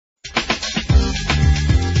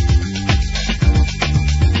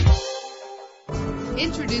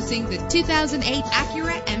Introducing the 2008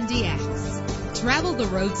 Acura MDX. Travel the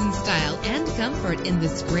roads in style and comfort in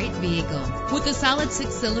this great vehicle with a solid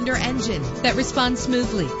 6-cylinder engine that responds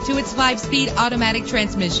smoothly to its 5-speed automatic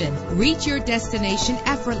transmission. Reach your destination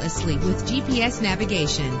effortlessly with GPS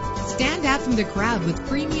navigation. Stand out from the crowd with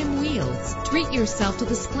premium wheels. Treat yourself to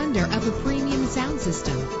the splendor of a premium sound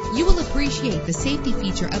system. You will appreciate the safety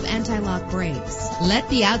feature of anti-lock brakes. Let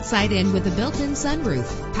the outside in with a built-in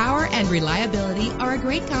sunroof. Power and reliability are a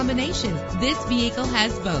great combination. This vehicle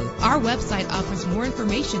has both. Our website offers more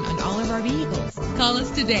information on all of our vehicles. Call us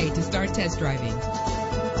today to start test driving.